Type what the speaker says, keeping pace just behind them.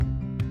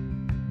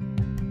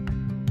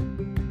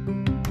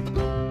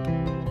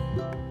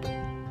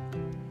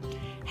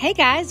Hey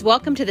guys,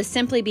 welcome to the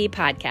Simply Be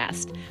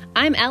podcast.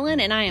 I'm Ellen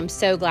and I am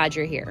so glad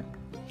you're here.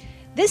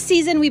 This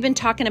season we've been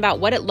talking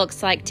about what it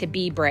looks like to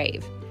be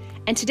brave.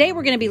 And today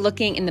we're going to be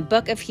looking in the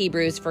book of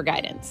Hebrews for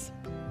guidance.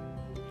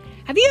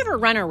 Have you ever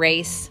run a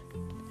race?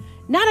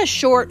 Not a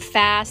short,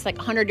 fast, like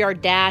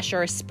 100-yard dash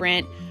or a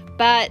sprint,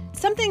 but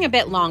something a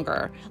bit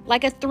longer,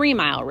 like a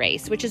 3-mile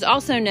race, which is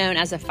also known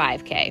as a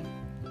 5K.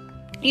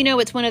 You know,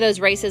 it's one of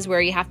those races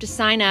where you have to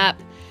sign up,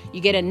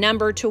 you get a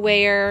number to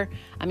wear,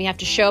 you have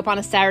to show up on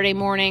a Saturday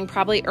morning,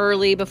 probably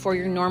early before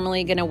you're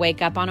normally going to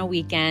wake up on a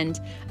weekend.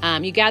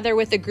 You gather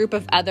with a group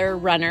of other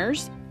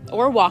runners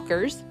or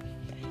walkers,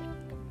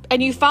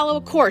 and you follow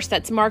a course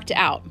that's marked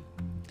out.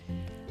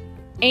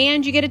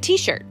 And you get a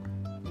t-shirt,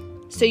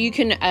 so you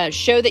can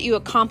show that you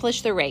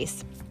accomplished the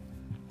race.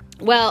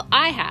 Well,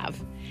 I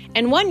have.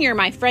 And one year,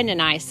 my friend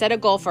and I set a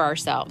goal for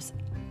ourselves,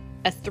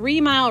 a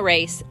 3-mile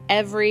race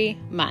every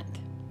month.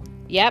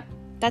 Yep,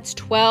 that's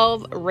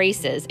 12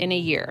 races in a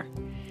year.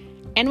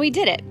 And we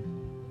did it.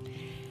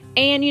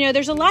 And,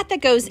 there's a lot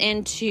that goes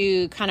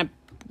into kind of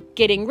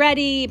getting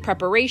ready,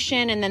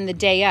 preparation, and then the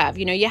day of.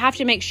 You have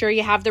to make sure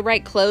you have the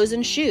right clothes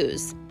and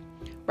shoes,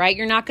 right?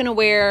 You're not going to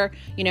wear,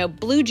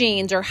 blue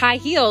jeans or high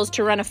heels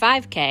to run a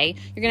 5K.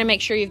 You're going to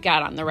make sure you've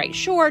got on the right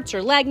shorts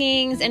or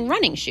leggings and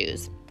running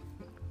shoes.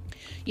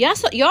 You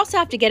also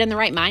have to get in the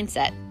right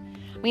mindset.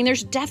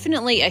 There's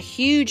definitely a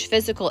huge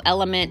physical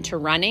element to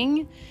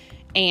running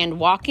and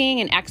walking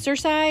and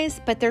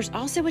exercise, but there's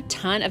also a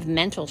ton of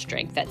mental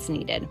strength that's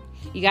needed.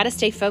 You got to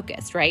stay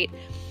focused, right?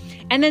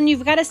 And then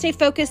you've got to stay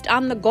focused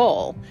on the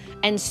goal.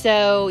 And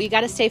so you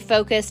got to stay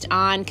focused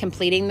on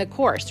completing the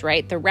course,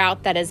 right? The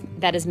route that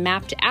is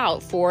mapped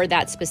out for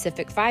that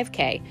specific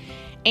 5K.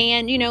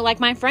 And,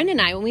 like my friend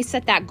and I, when we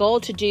set that goal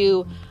to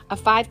do a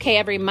 5K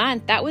every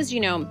month, that was,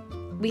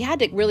 we had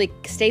to really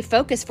stay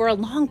focused for a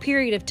long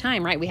period of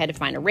time, right? We had to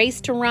find a race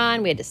to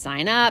run. We had to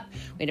sign up.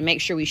 We had to make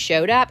sure we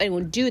showed up, and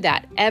we'll do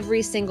that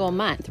every single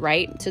month,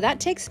 right? So that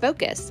takes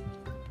focus.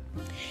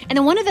 And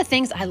then one of the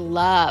things I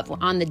love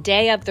on the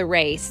day of the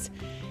race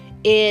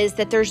is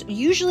that there's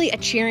usually a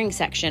cheering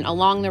section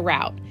along the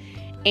route,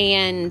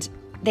 and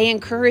they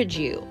encourage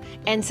you.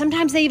 And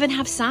sometimes they even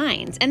have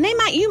signs, and they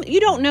might, you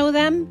don't know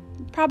them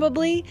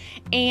probably,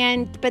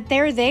 but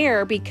they're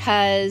there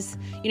because,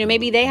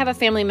 maybe they have a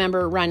family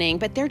member running,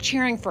 but they're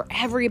cheering for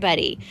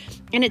everybody.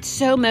 And it's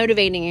so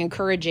motivating and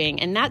encouraging.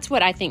 And that's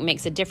what I think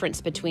makes a difference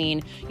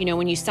between,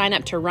 when you sign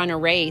up to run a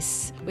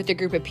race with a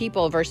group of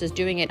people versus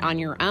doing it on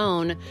your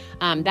own.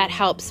 That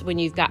helps when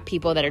you've got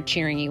people that are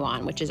cheering you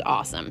on, which is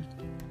awesome.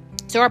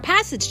 So our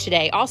passage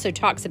today also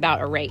talks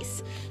about a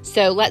race.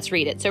 So let's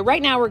read it. So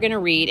right now we're going to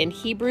read in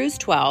Hebrews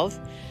 12.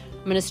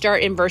 I'm going to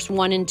start in verse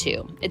 1 and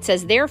 2. It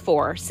says,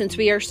 "Therefore, since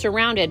we are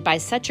surrounded by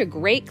such a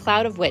great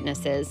cloud of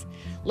witnesses,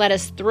 let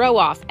us throw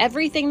off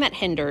everything that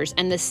hinders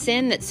and the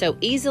sin that so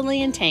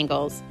easily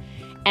entangles,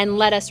 and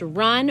let us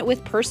run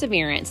with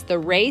perseverance the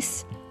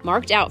race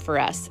marked out for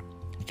us,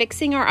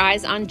 fixing our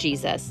eyes on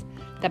Jesus,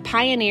 the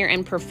pioneer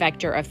and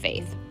perfecter of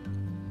faith."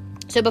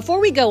 So before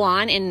we go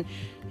on in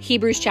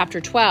Hebrews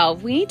chapter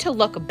 12, we need to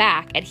look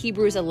back at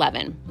Hebrews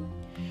 11,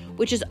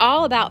 which is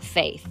all about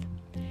faith.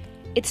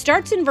 It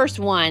starts in verse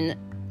 1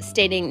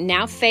 stating,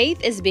 "Now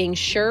faith is being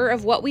sure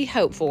of what we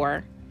hope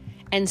for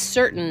and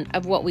certain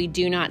of what we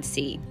do not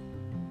see."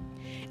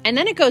 And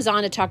then it goes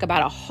on to talk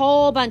about a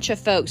whole bunch of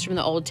folks from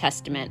the Old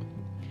Testament.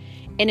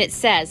 And it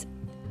says,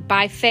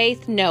 by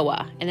faith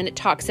Noah. And then it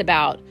talks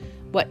about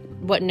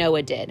what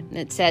Noah did. And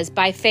it says,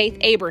 by faith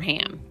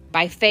Abraham,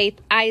 by faith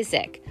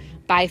Isaac,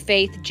 by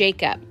faith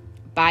Jacob,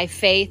 by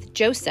faith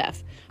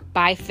Joseph,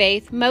 by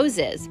faith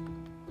Moses,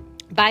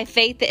 by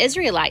faith the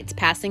Israelites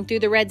passing through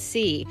the Red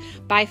Sea,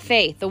 by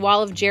faith the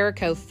wall of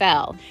Jericho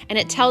fell. And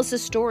it tells the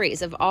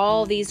stories of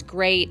all these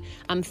great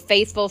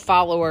faithful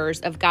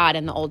followers of God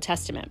in the Old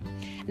Testament.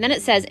 And then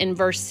it says in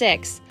verse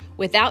 6,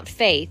 "Without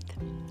faith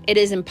it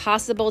is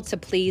impossible to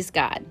please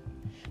God,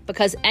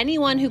 because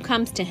anyone who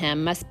comes to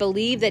him must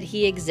believe that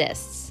he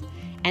exists,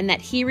 and that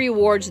he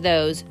rewards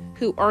those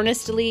who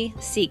earnestly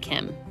seek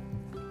him."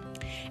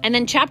 And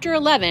then chapter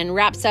 11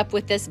 wraps up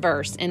with this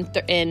verse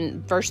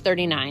in verse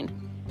 39.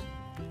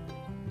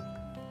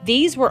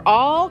 "These were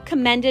all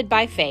commended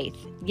by faith,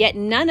 yet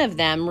none of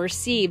them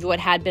received what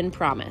had been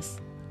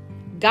promised.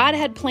 God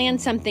had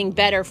planned something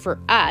better for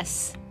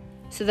us,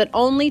 so that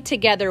only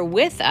together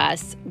with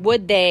us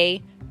would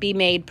they be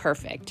made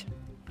perfect."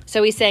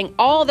 So he's saying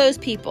all those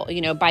people,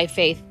 by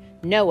faith,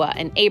 Noah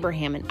and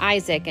Abraham and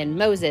Isaac and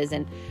Moses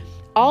and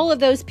all of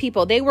those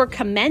people, they were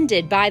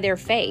commended by their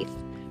faith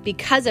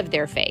because of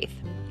their faith.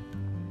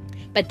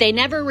 But they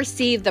never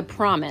received the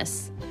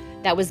promise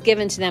that was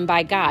given to them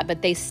by God,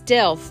 but they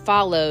still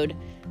followed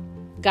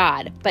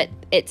God. But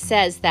it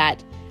says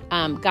that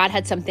God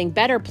had something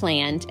better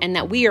planned and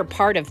that we are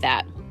part of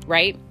that,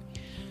 right?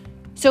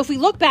 So if we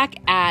look back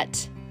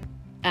at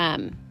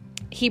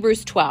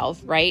Hebrews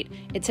 12, right,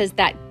 it says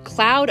that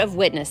cloud of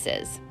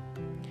witnesses.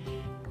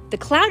 The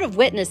cloud of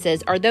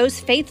witnesses are those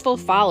faithful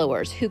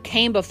followers who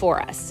came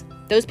before us,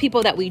 those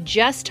people that we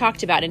just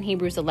talked about in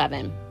Hebrews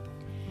 11.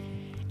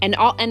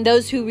 and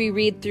those who we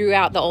read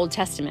throughout the Old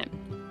Testament.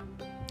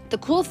 The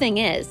cool thing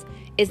is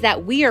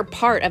that we are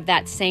part of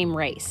that same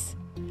race.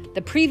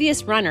 The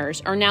previous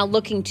runners are now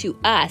looking to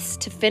us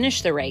to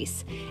finish the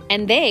race,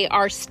 and they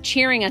are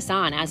cheering us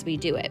on as we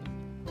do it.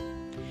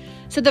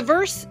 So the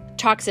verse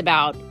talks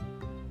about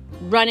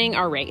running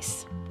our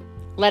race.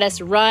 Let us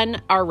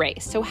run our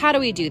race. So how do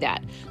we do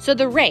that? So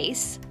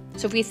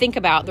if we think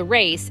about the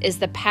race is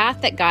the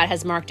path that God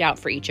has marked out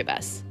for each of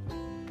us,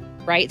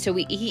 right? So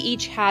he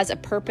each has a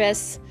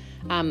purpose.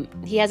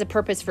 He has a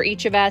purpose for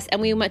each of us,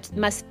 and we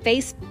must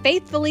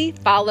faithfully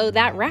follow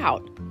that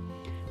route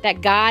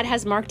that God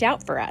has marked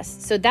out for us.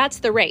 So that's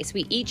the race.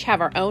 We each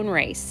have our own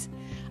race.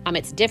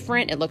 It's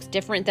different. It looks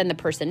different than the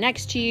person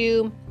next to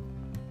you.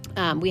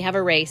 We have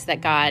a race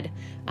that God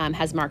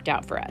has marked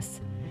out for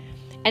us.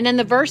 And then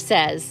the verse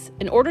says,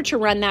 in order to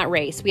run that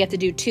race, we have to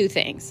do two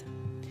things.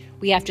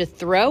 We have to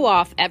throw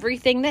off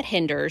everything that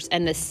hinders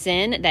and the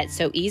sin that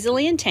so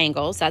easily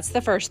entangles. That's the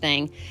first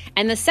thing.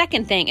 And the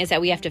second thing is that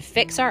we have to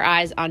fix our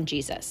eyes on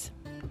Jesus.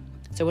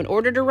 So in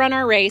order to run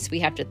our race, we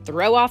have to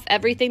throw off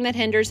everything that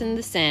hinders and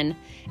the sin,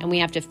 and we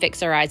have to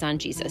fix our eyes on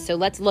Jesus. So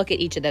let's look at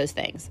each of those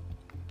things.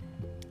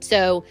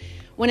 So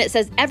when it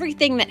says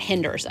everything that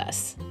hinders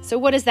us, so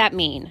what does that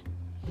mean?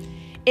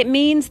 It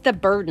means the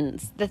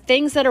burdens, the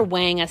things that are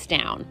weighing us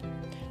down.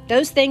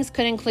 Those things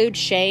could include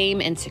shame,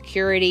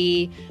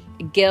 insecurity,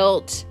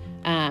 guilt,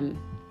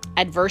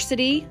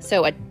 adversity,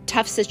 so a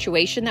tough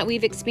situation that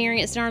we've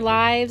experienced in our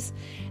lives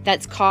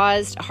that's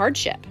caused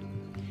hardship,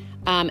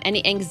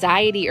 any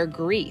anxiety or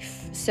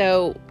grief.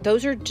 So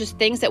those are just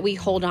things that we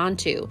hold on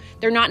to.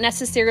 They're not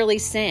necessarily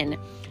sin.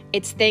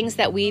 It's things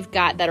that we've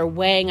got that are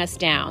weighing us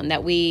down,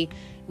 that we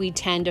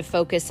tend to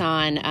focus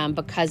on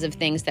because of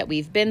things that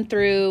we've been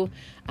through,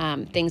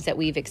 things that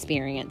we've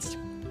experienced.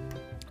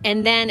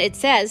 And then it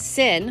says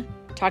sin,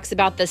 talks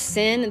about the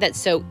sin that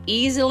so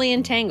easily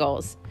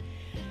entangles.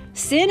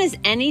 Sin is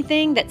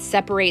anything that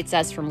separates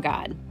us from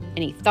God,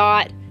 any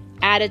thought,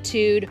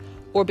 attitude,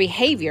 or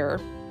behavior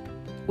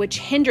which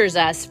hinders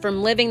us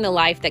from living the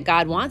life that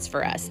God wants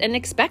for us and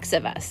expects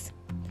of us.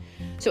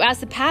 So as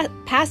the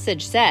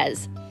passage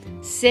says,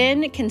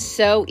 sin can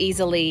so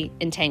easily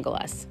entangle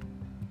us.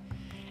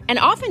 And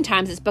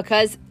oftentimes it's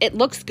because it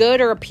looks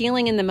good or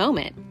appealing in the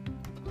moment,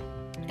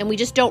 and we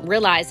just don't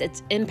realize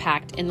its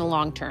impact in the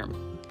long term.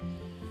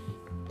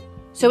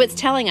 So it's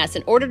telling us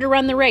in order to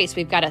run the race,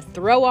 we've got to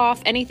throw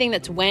off anything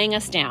that's weighing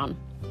us down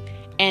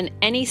and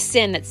any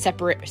sin that's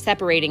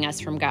separating us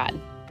from God.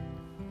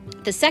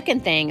 The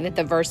second thing that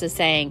the verse is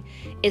saying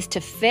is to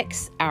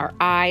fix our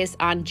eyes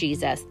on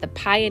Jesus, the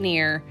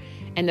pioneer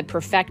and the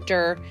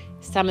perfecter.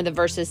 Some of the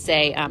verses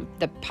say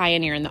the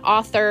pioneer and the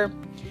author.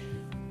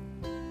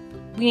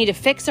 We need to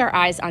fix our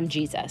eyes on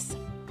Jesus.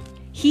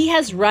 He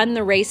has run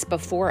the race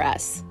before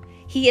us.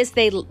 He is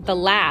the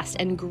last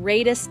and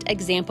greatest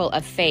example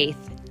of faith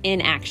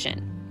in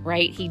action,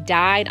 right? He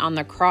died on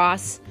the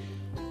cross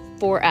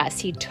for us.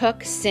 He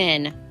took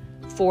sin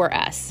for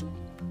us.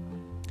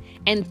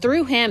 And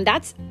through him,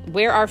 that's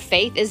where our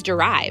faith is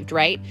derived,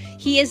 right?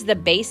 He is the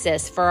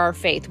basis for our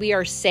faith. We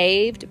are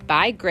saved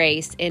by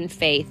grace in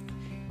faith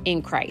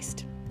in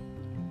Christ.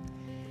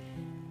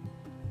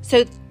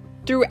 So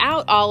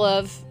throughout all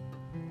of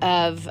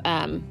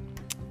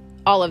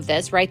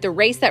this, right? The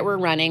race that we're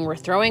running, we're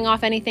throwing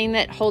off anything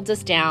that holds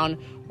us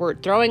down. We're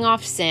throwing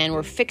off sin.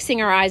 We're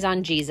fixing our eyes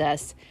on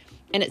Jesus.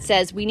 And it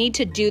says we need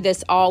to do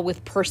this all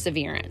with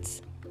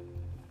perseverance.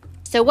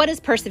 So what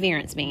does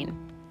perseverance mean?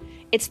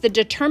 It's the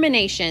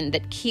determination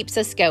that keeps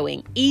us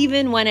going,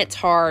 even when it's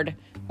hard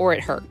or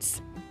it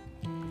hurts.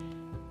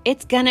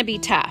 It's going to be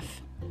tough,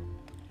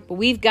 but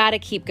we've got to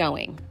keep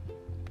going.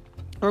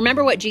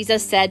 Remember what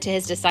Jesus said to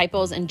his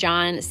disciples in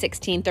John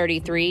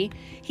 16:33?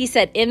 He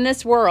said, "In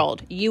this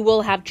world you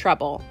will have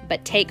trouble,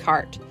 but take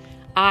heart.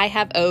 I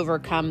have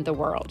overcome the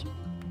world."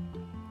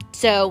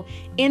 So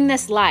in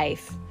this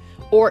life,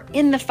 or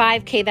in the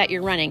 5K that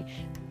you're running,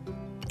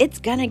 it's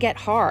going to get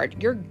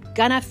hard. You're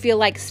going to feel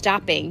like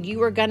stopping.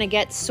 You are going to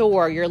get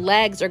sore. Your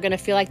legs are going to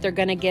feel like they're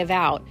going to give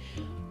out.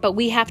 But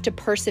we have to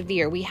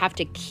persevere. We have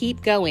to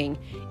keep going,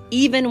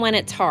 even when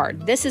it's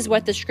hard. This is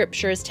what the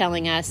scripture is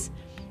telling us.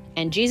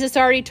 And Jesus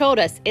already told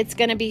us it's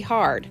going to be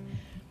hard.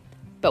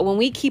 But when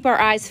we keep our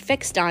eyes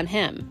fixed on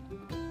him,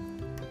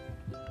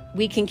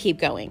 we can keep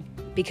going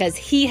because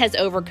he has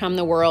overcome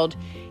the world.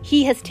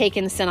 He has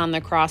taken sin on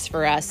the cross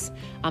for us.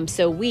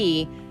 So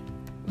we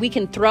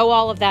can throw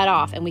all of that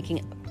off and we can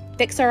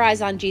fix our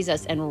eyes on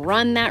Jesus and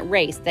run that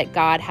race that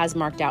God has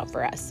marked out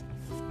for us.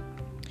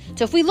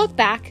 So if we look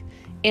back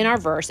in our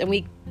verse and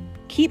we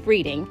keep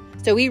reading,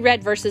 so we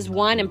read verses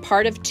 1 and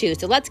part of 2.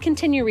 So let's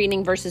continue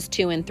reading verses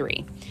 2 and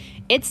 3.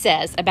 It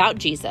says about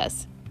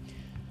Jesus,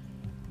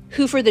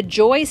 who for the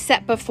joy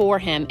set before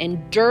him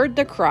endured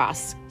the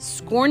cross,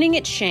 scorning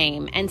its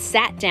shame, and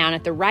sat down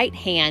at the right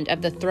hand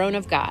of the throne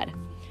of God.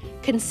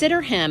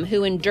 Consider him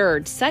who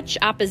endured such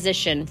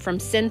opposition from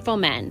sinful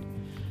men,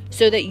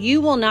 so that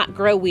you will not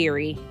grow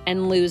weary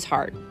and lose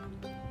heart.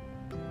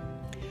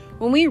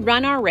 When we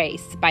run our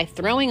race by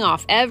throwing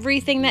off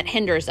everything that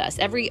hinders us,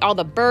 all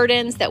the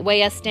burdens that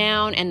weigh us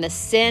down and the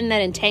sin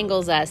that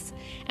entangles us,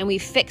 and we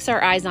fix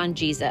our eyes on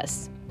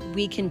Jesus,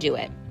 we can do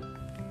it.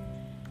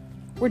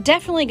 We're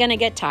definitely going to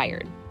get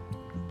tired.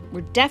 We're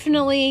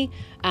definitely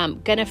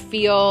going to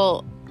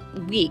feel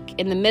weak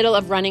in the middle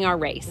of running our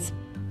race.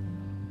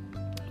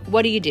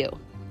 What do?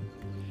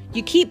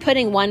 You keep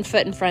putting one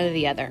foot in front of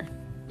the other.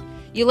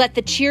 You let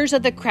the cheers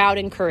of the crowd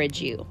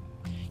encourage you.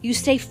 You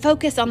stay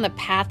focused on the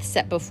path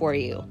set before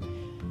you.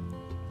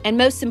 And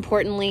most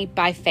importantly,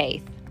 by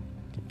faith.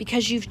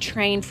 Because you've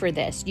trained for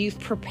this, you've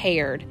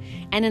prepared.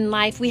 And in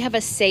life, we have a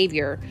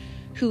Savior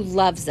who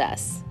loves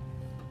us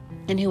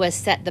and who has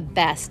set the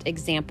best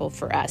example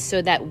for us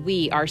so that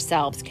we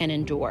ourselves can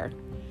endure.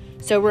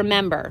 So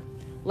remember,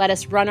 let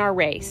us run our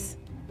race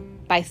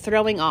by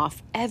throwing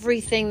off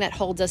everything that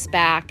holds us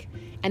back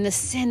and the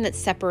sin that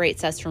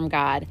separates us from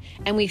God,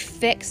 and we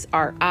fix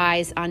our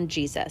eyes on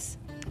Jesus,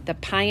 the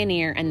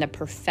pioneer and the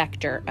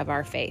perfecter of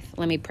our faith.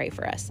 Let me pray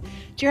for us.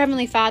 Dear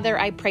Heavenly Father,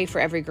 I pray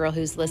for every girl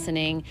who's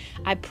listening.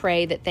 I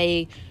pray that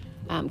they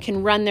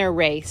can run their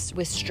race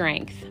with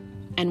strength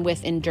and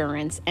with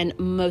endurance, and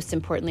most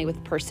importantly,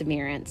 with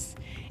perseverance,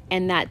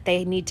 and that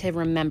they need to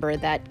remember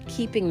that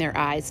keeping their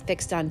eyes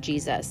fixed on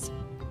Jesus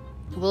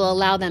will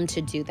allow them to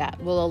do that,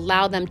 will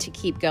allow them to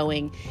keep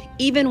going,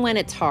 even when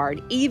it's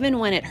hard, even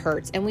when it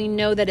hurts. And we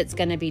know that it's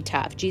going to be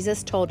tough.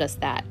 Jesus told us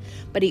that,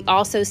 but he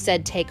also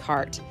said, take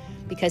heart,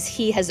 because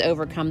he has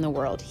overcome the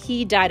world.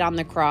 He died on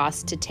the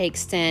cross to take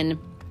sin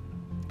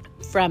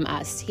from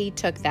us. He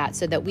took that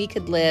so that we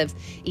could live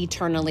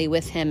eternally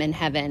with him in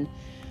heaven.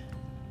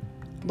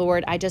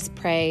 Lord, I just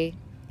pray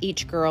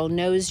each girl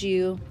knows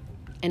you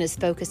and is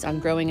focused on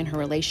growing in her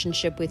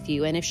relationship with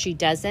you. And if she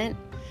doesn't,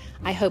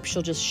 I hope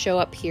she'll just show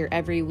up here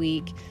every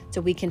week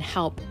so we can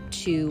help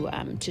to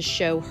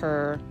show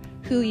her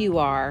who you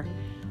are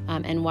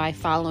and why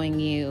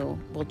following you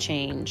will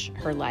change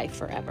her life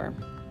forever.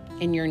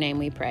 In your name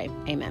we pray.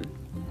 Amen.